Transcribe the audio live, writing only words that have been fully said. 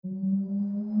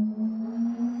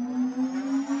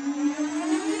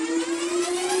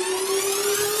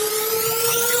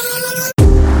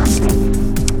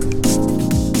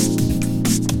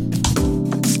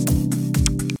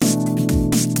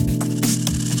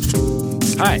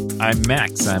Hi, I'm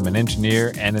Max. I'm an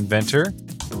engineer and inventor.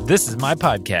 This is my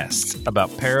podcast about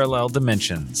parallel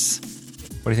dimensions.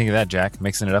 What do you think of that, Jack?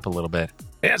 Mixing it up a little bit.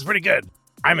 Yeah, it's pretty good.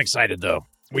 I'm excited, though.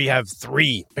 We have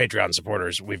 3 Patreon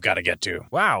supporters we've got to get to.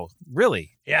 Wow, really?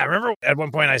 Yeah, remember at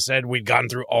one point I said we'd gone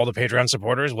through all the Patreon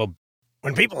supporters? Well,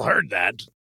 when people heard that,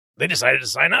 they decided to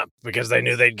sign up because they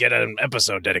knew they'd get an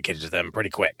episode dedicated to them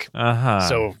pretty quick. Uh-huh.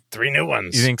 So 3 new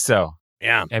ones. You think so?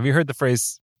 Yeah. Have you heard the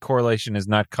phrase correlation is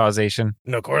not causation?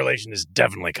 No, correlation is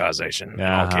definitely causation in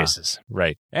all cases.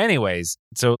 Right. Anyways,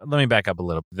 so let me back up a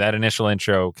little. That initial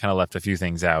intro kind of left a few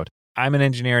things out. I'm an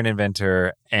engineer and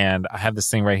inventor, and I have this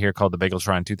thing right here called the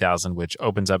Bageltron 2000, which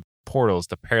opens up portals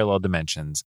to parallel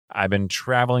dimensions. I've been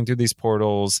traveling through these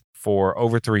portals for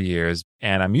over 3 years,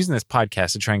 and I'm using this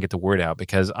podcast to try and get the word out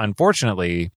because,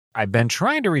 unfortunately, I've been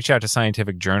trying to reach out to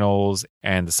scientific journals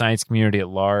and the science community at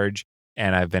large,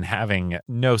 and I've been having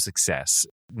no success.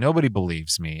 Nobody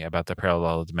believes me about the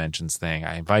parallel dimensions thing.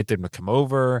 I invite them to come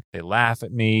over. They laugh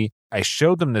at me. I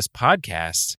showed them this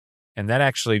podcast, and that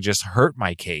actually just hurt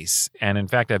my case. And in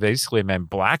fact, I basically been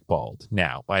blackballed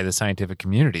now by the scientific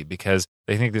community because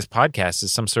they think this podcast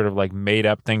is some sort of like made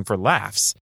up thing for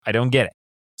laughs. I don't get it.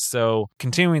 So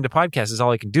continuing the podcast is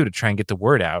all I can do to try and get the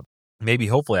word out. Maybe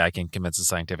hopefully I can convince the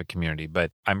scientific community,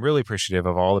 but I'm really appreciative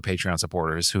of all the Patreon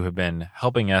supporters who have been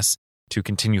helping us to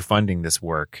continue funding this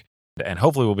work. And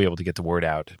hopefully we'll be able to get the word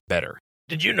out better.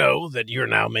 Did you know that you're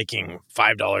now making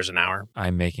 $5 an hour?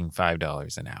 I'm making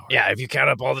 $5 an hour. Yeah, if you count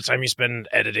up all the time you spend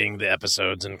editing the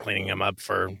episodes and cleaning them up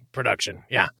for production.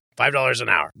 Yeah, $5 an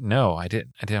hour. No, I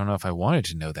don't know if I wanted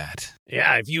to know that.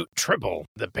 Yeah, if you triple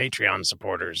the Patreon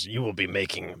supporters, you will be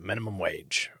making minimum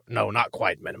wage. No, not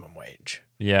quite minimum wage.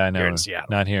 Yeah, no, here in Seattle.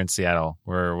 Not here in Seattle.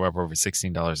 We're up over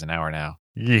 $16 an hour now.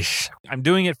 Yeesh. I'm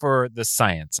doing it for the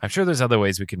science. I'm sure there's other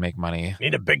ways we could make money.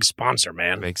 Need a big sponsor,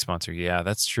 man. Big sponsor. Yeah,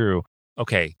 that's true.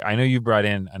 Okay, I know you brought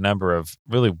in a number of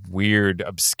really weird,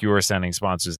 obscure-sounding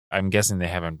sponsors. I'm guessing they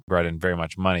haven't brought in very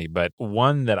much money, but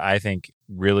one that I think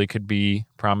really could be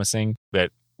promising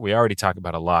that we already talk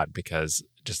about a lot because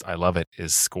just I love it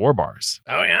is Skor bars.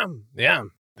 Oh, yeah. Yeah.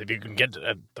 If you can get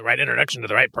the right introduction to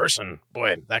the right person,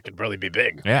 boy, that could really be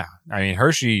big. Yeah. I mean,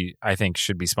 Hershey, I think,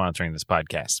 should be sponsoring this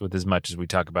podcast with as much as we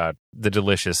talk about the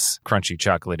delicious, crunchy,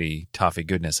 chocolatey, toffee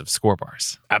goodness of Skor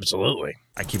bars. Absolutely.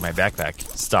 I keep my backpack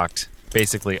stocked.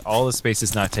 Basically, all the space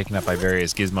is not taken up by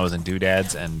various gizmos and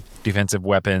doodads and defensive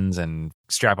weapons and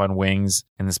strap-on wings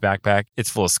in this backpack. It's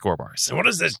full of Skor bars. And what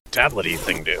does this tablet-y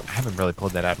thing do? I haven't really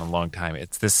pulled that out in a long time.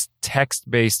 It's this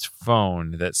text-based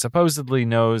phone that supposedly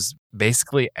knows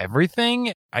basically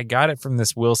everything. I got it from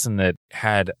this Wilson that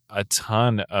had a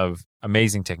ton of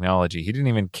amazing technology. He didn't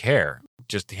even care.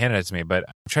 Just handed it to me, but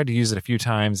I tried to use it a few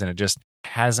times and it just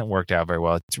hasn't worked out very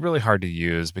well. It's really hard to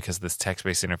use because of this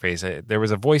text-based interface. There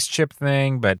was a voice chip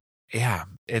thing, but yeah,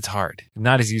 it's hard.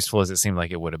 Not as useful as it seemed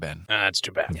like it would have been. That's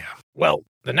too bad. Yeah. Well,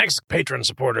 the next patron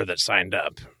supporter that signed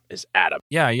up is Adam.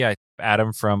 Yeah.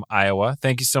 Adam from Iowa.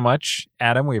 Thank you so much,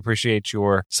 Adam. We appreciate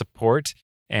your support.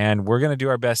 And we're going to do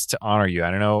our best to honor you.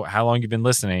 I don't know how long you've been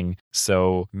listening,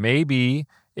 so maybe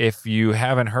if you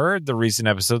haven't heard the recent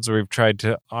episodes where we've tried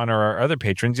to honor our other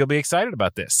patrons, you'll be excited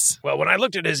about this. Well, when I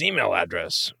looked at his email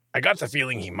address, I got the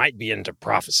feeling he might be into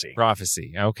prophecy.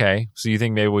 Prophecy. Okay. So you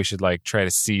think maybe we should try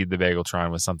to seed the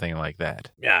Bageltron with something like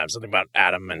that? Yeah, something about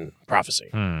Adam and prophecy.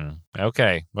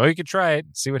 Okay. Well, you could try it.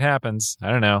 See what happens.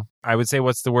 I don't know. I would say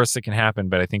what's the worst that can happen,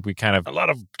 but I think we kind of a lot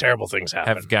of terrible things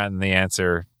happen. Have gotten the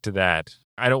answer to that.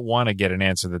 I don't want to get an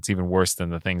answer that's even worse than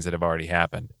the things that have already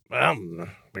happened. Well,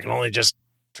 we can only just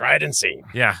try it and see.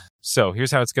 Yeah. So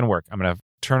here's how it's going to work. I'm going to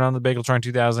turn on the Bageltron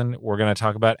 2000. We're going to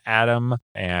talk about Adam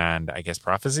and I guess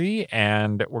prophecy,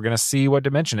 and we're going to see what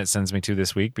dimension it sends me to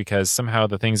this week because somehow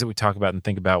the things that we talk about and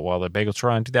think about while the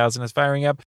Bageltron 2000 is firing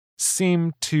up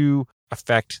seem to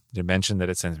affect the dimension that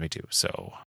it sends me to.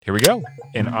 So here we go.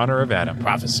 In honor of Adam.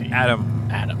 Prophecy.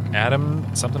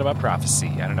 Adam, something about prophecy.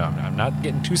 I don't know. I'm not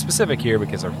getting too specific here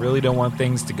because I really don't want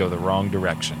things to go the wrong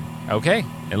direction. Okay.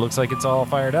 It looks like it's all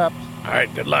fired up. All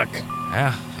right. Good luck.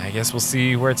 Yeah, I guess we'll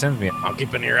see where it sends me. I'll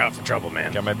keep an ear out for trouble,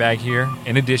 man. Got my bag here.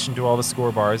 In addition to all the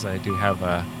Skor bars, I do have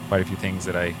quite a few things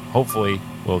that I hopefully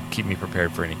will keep me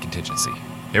prepared for any contingency.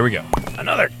 Here we go.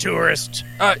 Another tourist.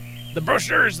 The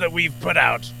brochures that we've put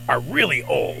out are really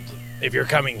old if you're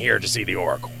coming here to see the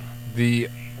Oracle. The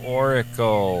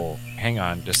Oracle. Hang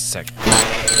on just a second.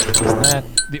 Isn't that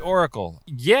the Oracle?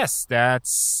 Yes,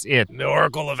 that's it. The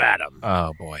Oracle of Adam.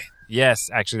 Oh, boy. Yes,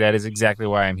 actually, that is exactly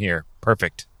why I'm here.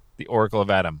 Perfect. The Oracle of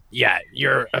Adam. Yeah,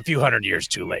 you're a few hundred years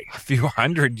too late. A few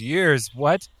hundred years?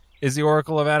 What? Is the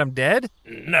Oracle of Adam dead?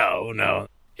 No.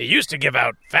 It used to give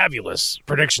out fabulous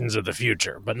predictions of the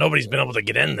future, but nobody's been able to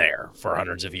get in there for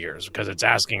hundreds of years because it's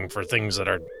asking for things that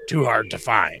are too hard to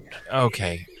find.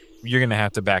 Okay, you're going to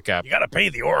have to back up. You got to pay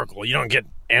the Oracle. You don't get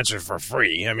answers for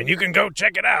free. I mean, you can go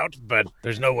check it out, but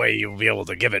there's no way you'll be able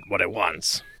to give it what it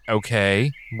wants.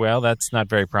 Okay, well, that's not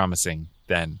very promising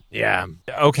then. Yeah.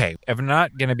 Okay, if I'm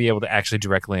not going to be able to actually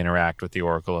directly interact with the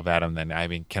Oracle of Adam, then, I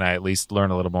mean, can I at least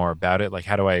learn a little more about it? Like,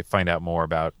 how do I find out more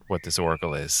about what this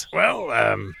Oracle is?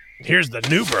 Well, here's the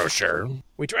new brochure.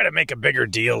 We try to make a bigger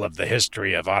deal of the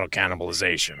history of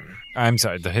auto-cannibalization. I'm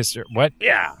sorry, the history... What?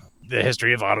 Yeah, the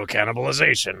history of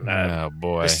auto-cannibalization. Oh,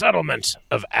 boy. The settlement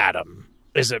of Adam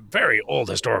is a very old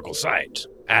historical site.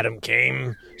 Adam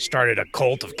came, started a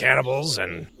cult of cannibals,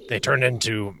 and they turned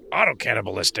into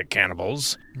auto-cannibalistic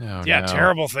cannibals. Oh, yeah, no.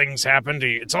 Terrible things happened.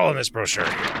 It's all in this brochure.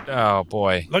 Oh,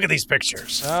 boy. Look at these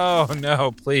pictures. Oh,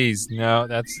 no, please. No,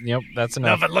 that's No,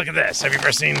 enough. but look at this. Have you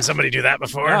ever seen somebody do that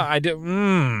before? No, I do.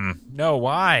 No,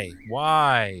 why?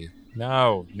 Why?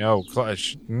 No,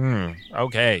 Clutch.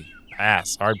 Okay.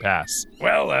 Pass. Hard pass.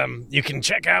 Well, you can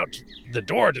check out the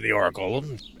door to the Oracle,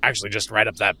 actually just right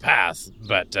up that path,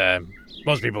 but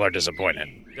most people are disappointed.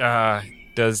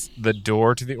 Does the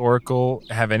door to the Oracle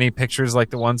have any pictures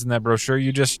like the ones in that brochure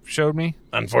you just showed me?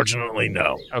 Unfortunately,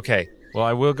 no. Okay. Well,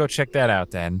 I will go check that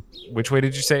out then. Which way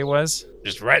did you say it was?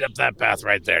 Just right up that path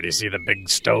right there. Do you see the big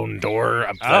stone door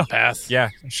up that path? Yeah,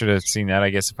 I should have seen that,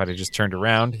 I guess, if I'd have just turned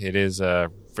around. It is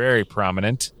very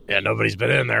prominent. Yeah, nobody's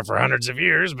been in there for hundreds of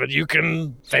years, but you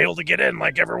can fail to get in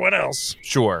like everyone else.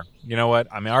 Sure. You know what?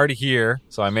 I'm already here,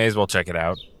 so I may as well check it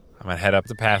out. I'm going to head up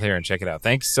the path here and check it out.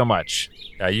 Thanks so much.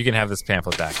 You can have this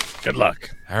pamphlet back. Good luck.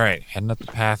 All right, heading up the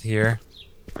path here.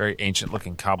 Very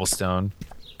ancient-looking cobblestone.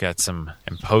 Got some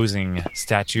imposing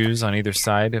statues on either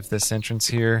side of this entrance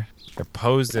here. They're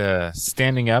posed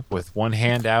standing up with one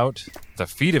hand out. The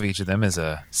feet of each of them is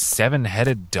a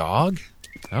 7-headed dog.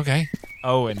 Okay.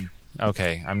 Oh, and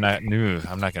okay, I'm not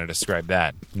going to describe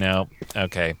that. No.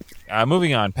 Okay.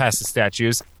 Moving on past the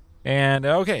statues. And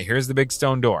okay, here's the big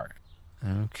stone door.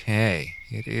 Okay.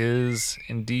 It is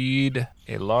indeed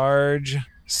a large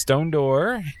stone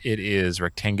door. It is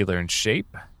rectangular in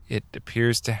shape. It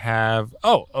appears to have...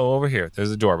 Oh, over here. There's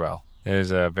a doorbell.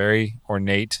 There's a very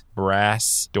ornate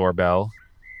brass doorbell.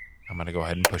 I'm going to go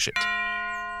ahead and push it.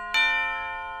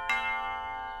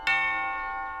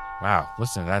 Wow,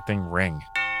 listen to that thing ring.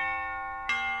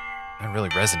 That really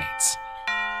resonates.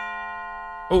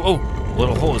 Oh, a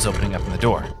little hole is opening up in the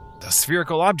door. The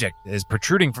spherical object is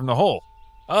protruding from the hole.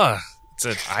 It's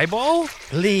an eyeball?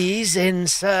 Please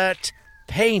insert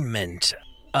payment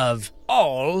of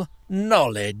all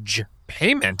knowledge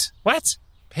Payment? What?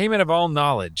 Payment of all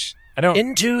knowledge. I don't...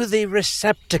 into the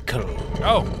receptacle.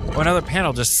 Oh, another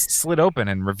panel just slid open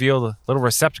and revealed a little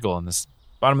receptacle in this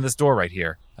bottom of this door right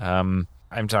here. I'm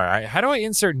sorry. How do I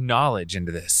insert knowledge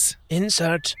into this?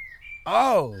 Insert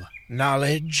all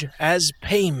knowledge as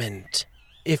payment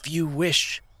if you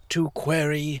wish to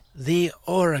query the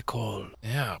Oracle.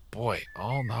 Yeah, boy.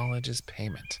 All knowledge is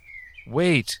payment.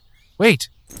 Wait.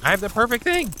 I have the perfect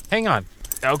thing. Hang on.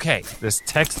 Okay, this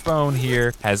text phone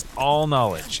here has all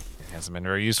knowledge. It hasn't been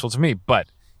very useful to me, but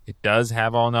it does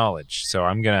have all knowledge. So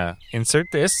I'm going to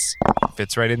insert this.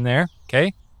 Fits right in there.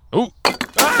 Okay. Ooh.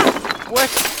 Ah!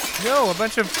 What? No, a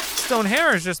bunch of stone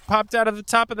hammers just popped out of the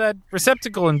top of that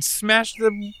receptacle and smashed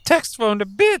the text phone to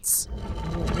bits.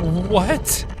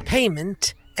 What?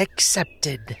 Payment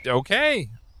accepted. Okay.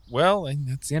 Well, and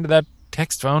that's the end of that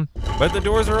text phone. But the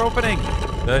doors are opening.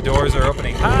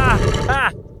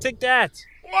 Ha! Take that.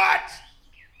 What?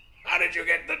 How did you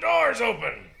get the doors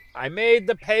open? I made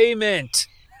the payment.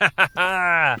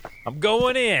 I'm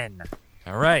going in.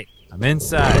 All right, I'm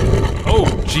inside. Oh,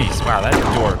 geez. Wow,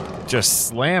 that door just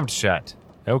slammed shut.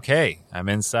 Okay, I'm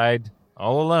inside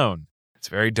all alone. It's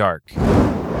very dark.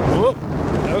 Whoop.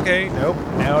 Okay, nope.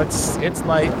 Now it's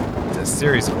light. A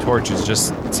series of torches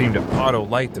just seem to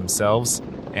auto-light themselves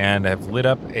and have lit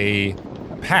up a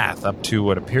path up to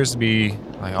what appears to be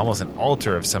like almost an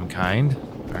altar of some kind.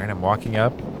 All right, I'm walking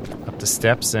up the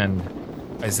steps, and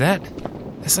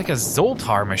that's like a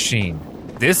Zoltar machine.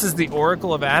 This is the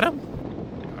Oracle of Adam?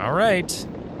 All right.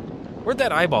 Where'd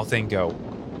that eyeball thing go?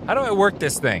 How do I work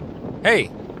this thing?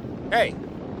 Hey,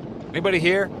 anybody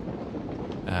here?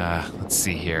 Let's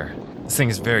see here. This thing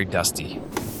is very dusty.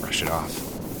 Brush it off.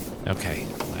 Okay,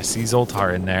 I see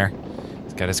Zoltar in there.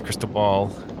 He's got his crystal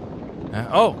ball.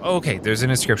 Okay, there's an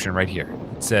inscription right here.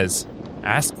 It says,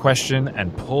 ask question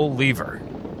and pull lever.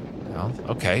 Well,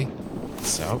 okay.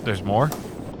 So, there's more.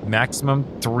 Maximum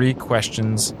 3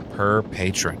 questions per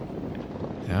patron.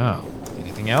 Oh,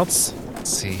 anything else?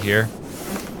 Let's see here.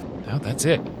 No, that's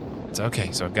it. So,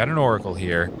 okay, so I've got an oracle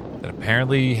here that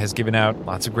apparently has given out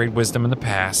lots of great wisdom in the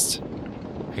past.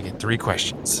 I get 3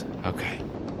 questions. Okay.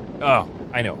 Oh,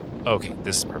 I know. Okay,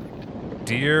 this is perfect.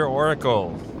 Dear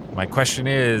Oracle, my question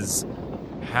is,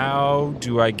 how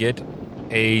do I get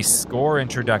a score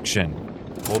introduction?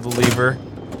 Pull the lever.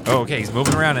 Oh, okay, he's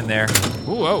moving around in there.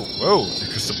 Ooh, whoa, the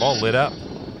crystal ball lit up.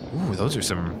 Ooh, those are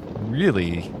some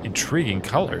really intriguing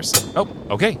colors. Oh,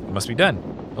 okay, it must be done.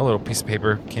 A little piece of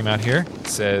paper came out here. It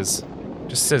says,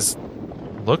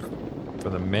 look for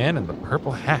the man in the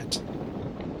purple hat.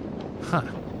 Huh.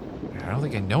 I don't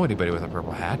think I know anybody with a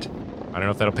purple hat. I don't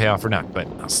know if that'll pay off or not, but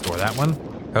I'll store that one.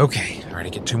 Okay, all right, I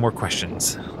get 2 more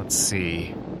questions. Let's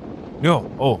see.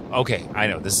 No, okay, I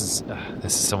know. This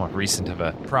is somewhat recent of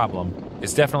a problem.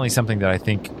 It's definitely something that I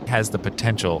think has the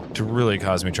potential to really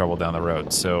cause me trouble down the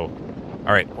road. So,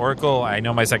 all right, Oracle, I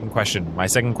know my second question. My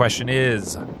second question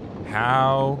is,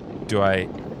 how do I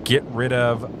get rid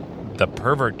of the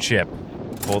pervert chip?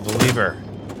 Pull the lever.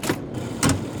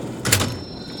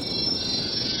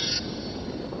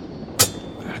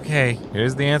 Okay,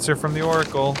 here's the answer from the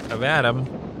Oracle of Adam.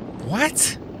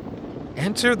 What?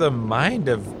 Enter the mind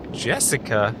of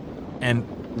Jessica and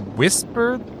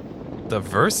whisper the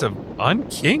verse of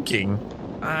unkinking?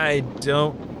 I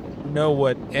don't know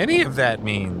what any of that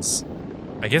means.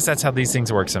 I guess that's how these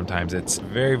things work sometimes. It's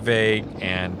very vague,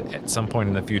 and at some point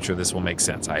in the future, this will make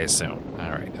sense, I assume.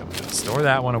 All right, I'm going to store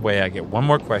that one away. I get 1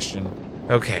 more question.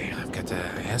 Okay,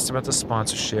 I asked about the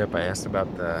sponsorship. I asked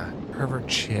about the pervert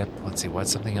chip. Let's see,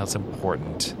 what's something else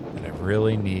important that I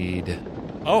really need?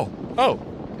 Oh,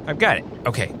 I've got it.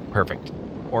 Okay, perfect.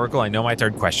 Oracle, I know my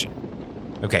third question.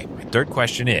 Okay, my third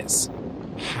question is,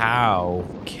 how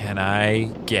can I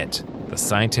get the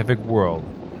scientific world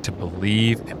to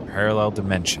believe in parallel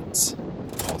dimensions?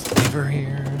 Pull the lever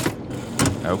here.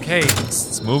 Okay,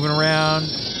 it's moving around,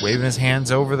 waving his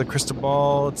hands over the crystal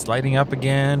ball. It's lighting up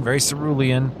again, very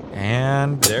cerulean.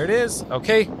 And there it is.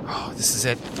 Okay. Oh, this is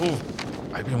it. Ooh,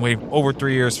 I've been waiting over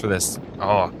 3 years for this.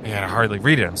 Oh, I can hardly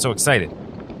read it. I'm so excited.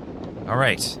 All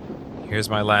right. Here's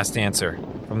my last answer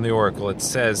from the Oracle. It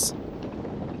says,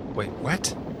 wait,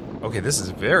 what? Okay, this is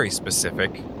very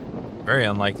specific. Very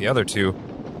unlike the other 2.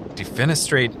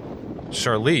 Defenestrate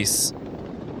Charlize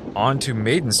onto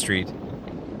Maiden Street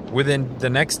within the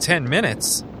next 10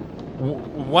 minutes.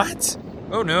 What?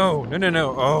 Oh, no.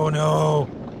 Oh, no.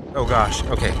 Oh, gosh.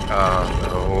 Okay.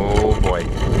 Oh, boy.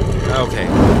 Okay.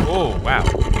 Oh, wow.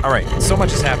 All right. So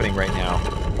much is happening right now.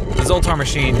 The Zoltar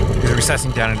machine is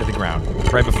recessing down into the ground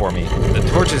right before me. The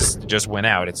torches just went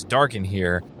out. It's dark in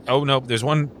here. Oh, no. There's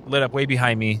one lit up way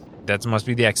behind me. That must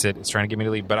be the exit. It's trying to get me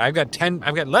to leave. But I've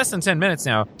got less than 10 minutes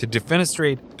now to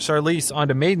defenestrate Charlize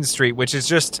onto Maiden Street, which is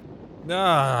just...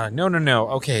 No.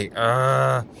 Okay.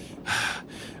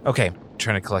 Okay.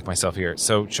 Trying to collect myself here.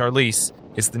 So Charlize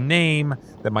is the name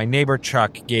that my neighbor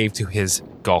Chuck gave to his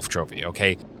golf trophy,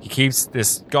 okay? He keeps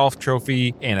this golf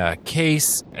trophy in a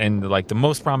case in like the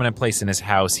most prominent place in his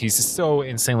house. He's so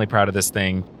insanely proud of this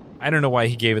thing. I don't know why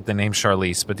he gave it the name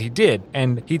Charlize, but he did.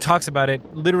 And he talks about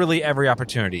it literally every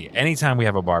opportunity. Anytime we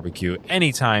have a barbecue,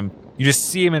 anytime you just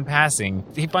see him in passing,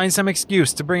 he finds some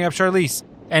excuse to bring up Charlize.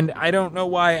 And I don't know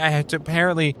why I had to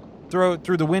apparently throw it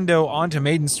through the window onto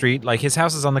Maiden Street. Like, his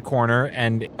house is on the corner,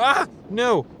 and...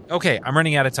 no! Okay, I'm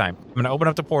running out of time. I'm going to open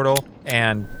up the portal,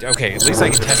 and... Okay, at least I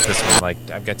can test this one. Like,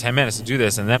 I've got 10 minutes to do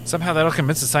this, and then somehow that'll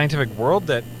convince the scientific world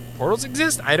that portals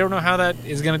exist? I don't know how that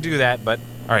is going to do that, but...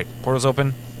 Alright, portal's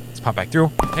open. Let's pop back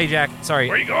through. Hey, Jack. Sorry.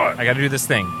 Where you going? I got to do this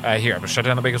thing. Here, I'm going to shut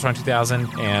down the Bageltron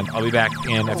 2000, and I'll be back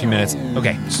in a few minutes.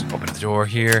 Okay, just open the door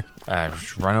here.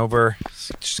 Run over.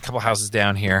 Just a couple houses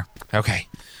down here. Okay.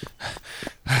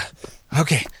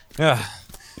 Okay.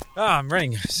 I'm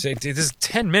running. This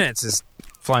 10 minutes is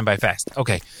flying by fast.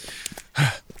 Okay. All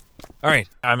right.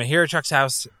 I'm here at Chuck's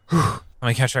house. Let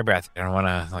me catch my breath. I don't want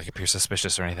to appear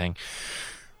suspicious or anything.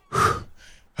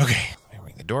 Okay. I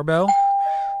ring the doorbell.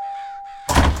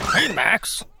 Hey,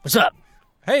 Max. What's up?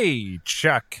 Hey,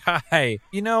 Chuck. Hi.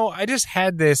 I just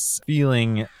had this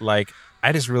feeling like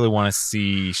I just really want to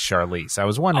see Charlize. I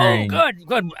was wondering... Oh,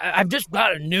 good. I've just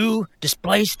got a new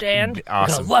display stand.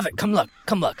 Awesome. You're gonna love it.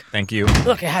 Come look. Thank you.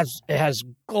 Look, it has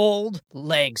gold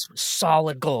legs,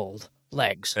 solid gold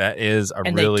legs. That is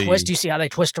and they twist. Do you see how they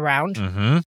twist around?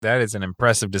 Mm-hmm. That is an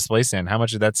impressive display stand. How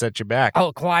much did that set you back?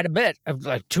 Oh, quite a bit.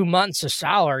 Like 2 months of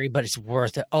salary, but it's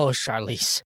worth it. Oh,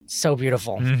 Charlize. So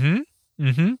beautiful. Mm-hmm.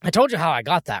 Mm-hmm. I told you how I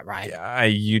got that, right? Yeah,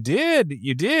 you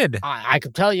did. I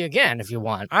could tell you again if you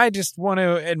want. I just want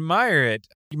to admire it.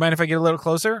 You mind if I get a little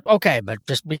closer? Okay, but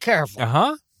just be careful.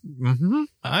 Uh-huh. Mm-hmm.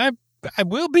 I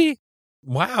will be.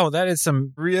 Wow, that is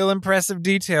some real impressive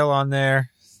detail on there.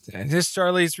 This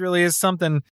Charlize really is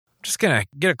something. I'm just gonna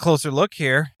get a closer look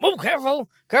here. Oh, careful.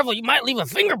 Careful, you might leave a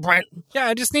fingerprint. Yeah,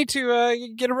 I just need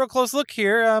to get a real close look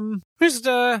here. Just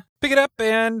pick it up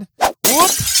and whoop.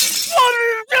 What are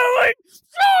you doing?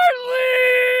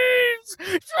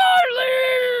 Charlize!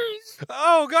 Charlize!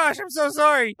 Oh gosh, I'm so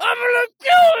sorry. I'm gonna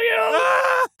kill you!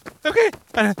 Ah! Okay.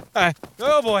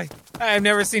 Oh boy, I've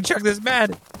never seen Chuck this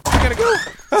mad. I gotta go.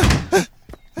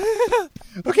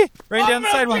 Okay, right down the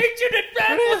sidewalk. I'm gonna beat you to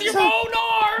death with your own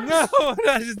arms! No,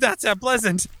 that does not sound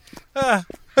pleasant.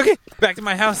 Okay, back to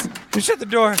my house. Shut the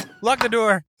door. Lock the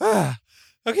door.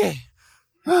 Okay.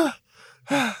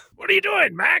 What are you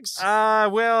doing, Max?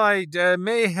 Well, I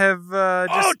may have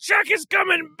just... Oh, Chuck is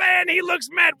coming, man. He looks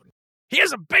mad. He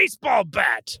has a baseball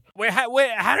bat. Wait,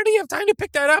 how did he have time to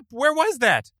pick that up? Where was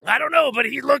that? I don't know, but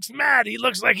he looks mad. He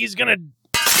looks like he's gonna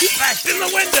smash in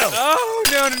the window.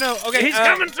 Oh, no. Okay, He's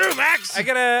coming through, Max. I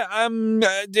gotta,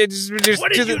 just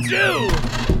What did you do?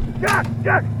 Chuck,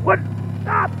 what?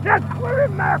 Stop, Chuck. Where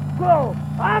did Max go?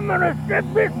 I'm gonna stick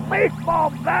this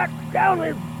baseball bat down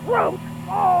his throat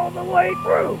all the way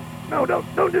through. No,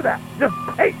 don't do that. Just,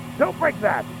 hey, don't break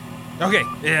that. Okay,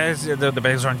 yeah, the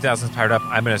Bageltron 2000 is powered up.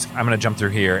 I'm gonna jump through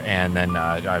here and then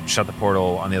shut the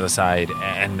portal on the other side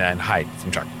and then hide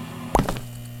from Chuck.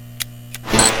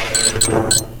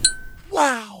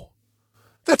 Wow,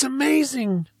 that's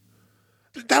amazing.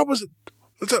 Was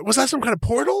that some kind of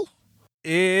portal?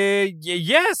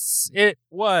 Yes, it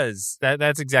was.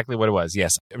 That's exactly what it was.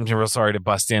 Yes, I'm real sorry to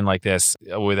bust in like this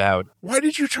without. Why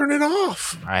did you turn it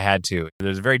off? I had to.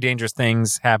 There's very dangerous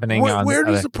things happening. Where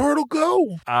does the portal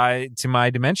go? To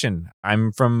my dimension.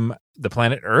 I'm from the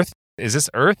planet Earth. Is this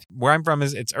Earth? Where I'm from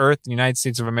it's Earth, the United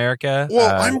States of America.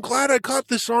 Well, I'm glad I caught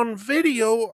this on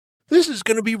video. This is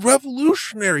going to be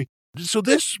revolutionary. So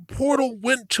this portal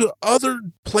went to other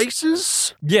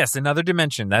places? Yes, another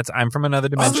dimension. I'm from another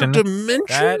dimension. Other dimensions?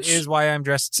 That is why I'm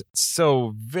dressed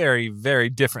so very, very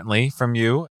differently from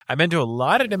you. I've been to a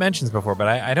lot of dimensions before, but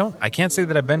I can't say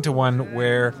that I've been to one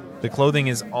where the clothing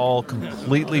is all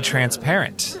completely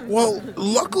transparent. Well,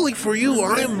 luckily for you,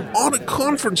 I am on a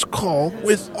conference call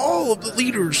with all of the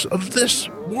leaders of this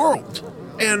world.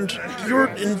 And your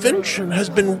invention has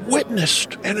been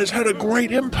witnessed and has had a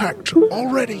great impact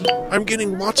already. I'm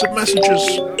getting lots of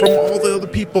messages from all the other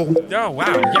people. Oh,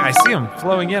 wow. Yeah, I see them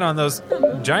flowing in on those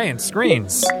giant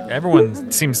screens.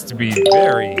 Everyone seems to be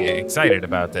very excited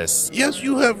about this. Yes,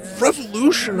 you have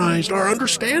revolutionized our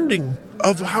understanding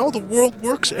of how the world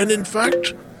works and, in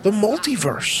fact, the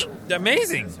multiverse.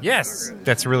 Amazing. Yes.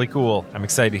 That's really cool. I'm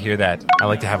excited to hear that. I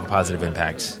like to have a positive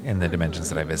impact in the dimensions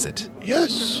that I visit.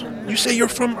 Yes. You say you're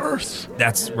from Earth.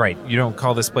 That's right. You don't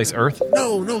call this place Earth?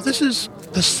 No, this is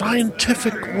the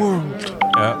scientific world.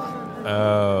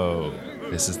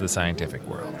 This is the scientific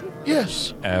world.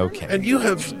 Yes. Okay. And you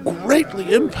have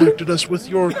greatly impacted us with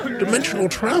your dimensional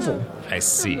travel. I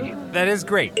see. That is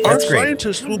great. Our That's great.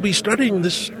 scientists will be studying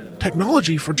this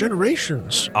technology for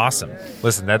generations. Awesome.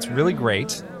 Listen, that's really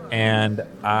great. And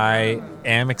I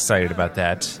am excited about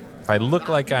that. If I look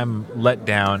like I'm let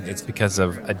down, it's because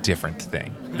of a different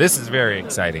thing. This is very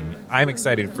exciting. I'm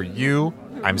excited for you.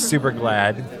 I'm super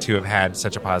glad to have had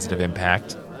such a positive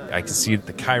impact. I can see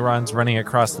the chyrons running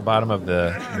across the bottom of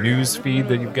the news feed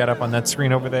that you've got up on that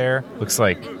screen over there. Looks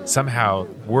like somehow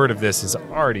word of this has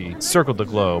already circled the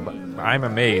globe. I'm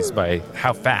amazed by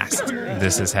how fast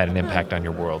this has had an impact on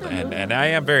your world, and I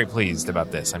am very pleased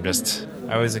about this.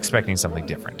 I was expecting something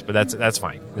different, but that's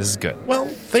fine. This is good. Well,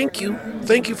 thank you.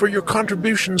 Thank you for your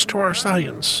contributions to our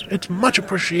science. It's much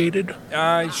appreciated.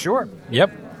 Sure.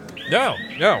 Yep. No,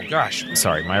 gosh.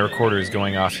 Sorry, my recorder is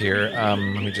going off here. Let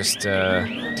me just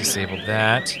disable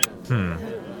that.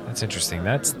 That's interesting.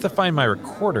 That's the Find My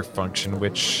Recorder function,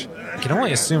 which I can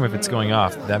only assume if it's going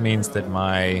off. That means that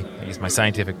my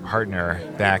scientific partner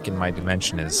back in my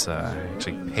dimension is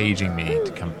actually paging me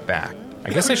to come back. I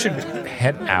guess I should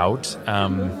head out.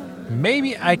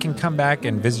 Maybe I can come back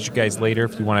and visit you guys later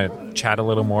if you want to chat a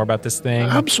little more about this thing.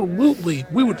 Absolutely.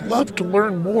 We would love to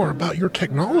learn more about your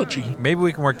technology. Maybe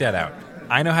we can work that out.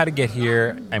 I know how to get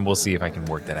here, and we'll see if I can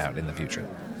work that out in the future.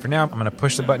 For now, I'm going to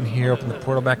push the button here, open the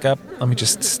portal back up. Let me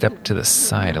just step to the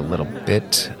side a little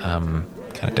bit, kind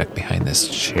of duck behind this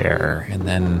chair, and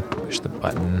then push the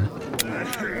button.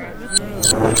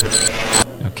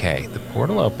 Okay, the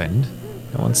portal opened.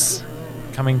 No one's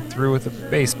coming through with a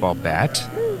baseball bat.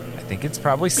 I think it's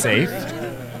probably safe.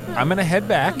 I'm going to head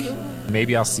back.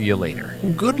 Maybe I'll see you later.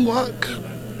 Good luck,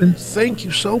 and thank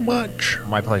you so much.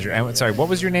 My pleasure. And sorry, what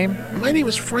was your name? My name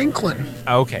is Franklin.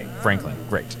 Okay, Franklin.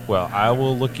 Great. Well, I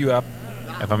will look you up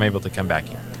if I'm able to come back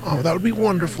here. Oh, that would be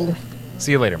wonderful.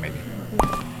 See you later, maybe.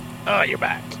 Oh, you're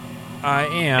back. I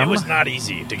am. It was not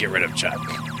easy to get rid of Chuck,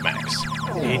 Max.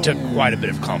 He took quite a bit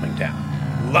of calming down.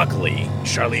 Luckily,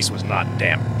 Charlize was not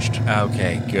damaged.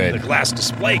 Okay, The good. glass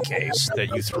display case that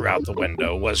you threw out the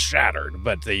window was shattered,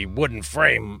 but the wooden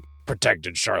frame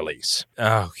protected Charlize.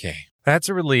 Okay. That's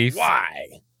a relief.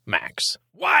 Why, Max?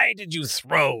 Why did you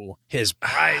throw his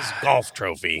prize golf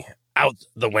trophy out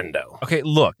the window? Okay,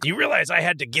 look. You realize I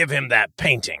had to give him that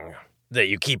painting that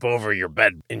you keep over your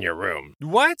bed in your room.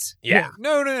 What? Yeah.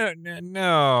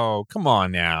 No. Come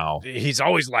on now. He's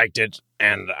always liked it,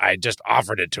 and I just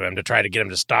offered it to him to try to get him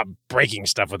to stop breaking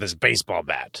stuff with his baseball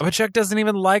bat. But Chuck doesn't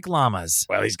even like llamas.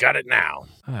 Well, he's got it now.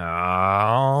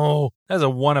 Oh, that's a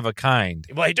one of a kind.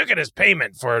 Well, he took it as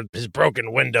payment for his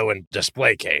broken window and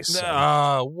display case.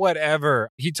 so- Whatever.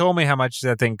 He told me how much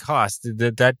that thing cost.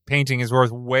 That painting is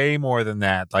worth way more than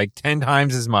that, like 10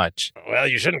 times as much. Well,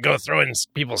 you shouldn't go throwing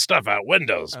people's stuff out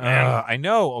windows, man. I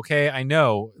know, okay, I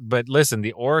know. But listen,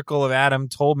 the Oracle of Adam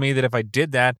told me that if I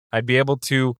did that, I'd be able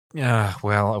to...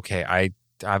 I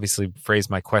obviously phrased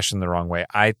my question the wrong way.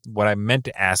 What I meant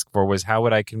to ask for was how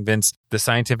would I convince the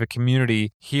scientific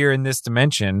community here in this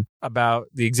dimension about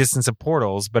the existence of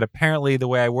portals? But apparently the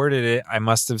way I worded it, I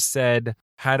must have said,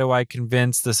 how do I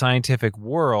convince the scientific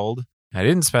world? I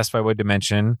didn't specify what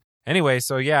dimension. Anyway,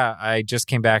 so yeah, I just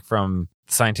came back from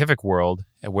the scientific world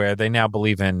where they now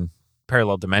believe in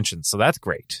parallel dimensions. So that's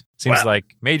great. Seems Well- like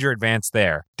major advance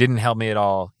there. Didn't help me at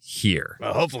all here.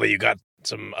 Well, hopefully you got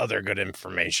some other good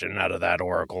information out of that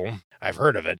oracle. I've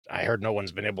heard of it. I heard no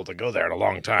one's been able to go there in a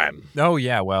long time. Oh,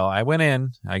 yeah. Well, I went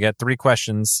in. I got 3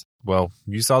 questions. Well,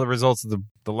 you saw the results of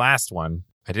the last one.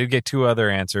 I did get 2 other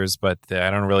answers, but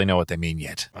I don't really know what they mean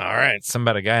yet. All right. Something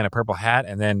about a guy in a purple hat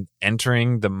and then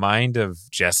entering the mind of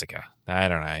Jessica. I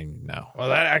don't know. Well,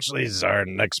 that actually is our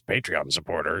next Patreon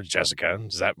supporter, Jessica.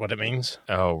 Is that what it means?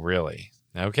 Oh, really?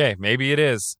 Okay, maybe it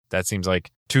is. That seems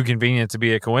like too convenient to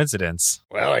be a coincidence.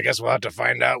 Well, I guess we'll have to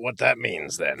find out what that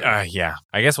means then. Yeah.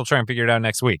 I guess we'll try and figure it out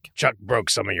next week. Chuck broke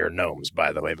some of your gnomes,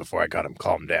 by the way, before I got him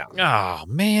calmed down. Oh,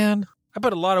 man. I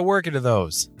put a lot of work into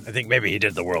those. I think maybe he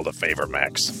did the world a favor,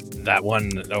 Max. That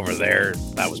one over there,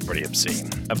 that was pretty obscene.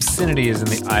 Obscenity is in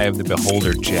the eye of the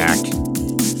beholder, Jack.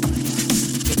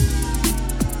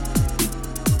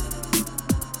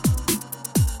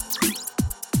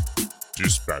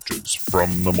 Dispatches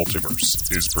from the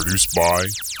Multiverse is produced by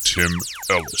Tim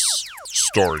Ellis,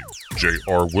 starring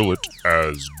J.R. Willett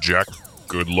as Jack,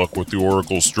 Good Luck with the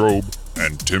Oracle Strobe,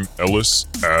 and Tim Ellis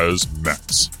as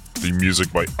Max. Theme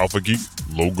music by Alpha Geek,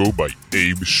 logo by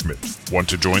Abe Schmidt. Want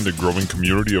to join the growing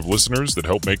community of listeners that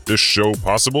help make this show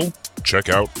possible? Check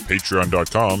out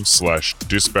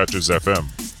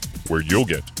patreon.com/dispatchesfm, where you'll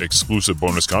get exclusive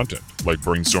bonus content like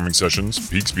brainstorming sessions,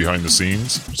 peeks behind the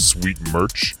scenes, sweet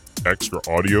merch, extra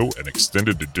audio, and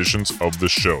extended editions of the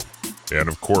show. And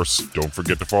of course, don't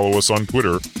forget to follow us on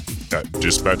Twitter at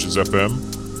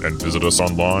DispatchesFM and visit us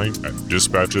online at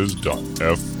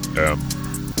dispatches.fm.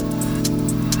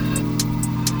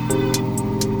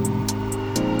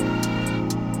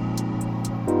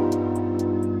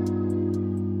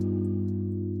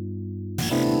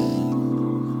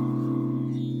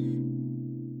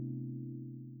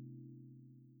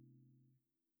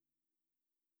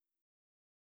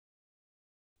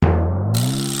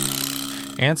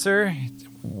 Answer?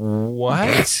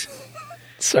 What?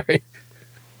 Sorry.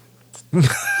 You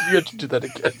have to do that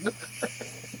again.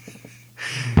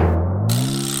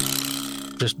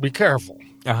 Just be careful.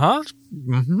 Uh-huh.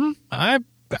 Mm-hmm. I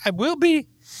will be.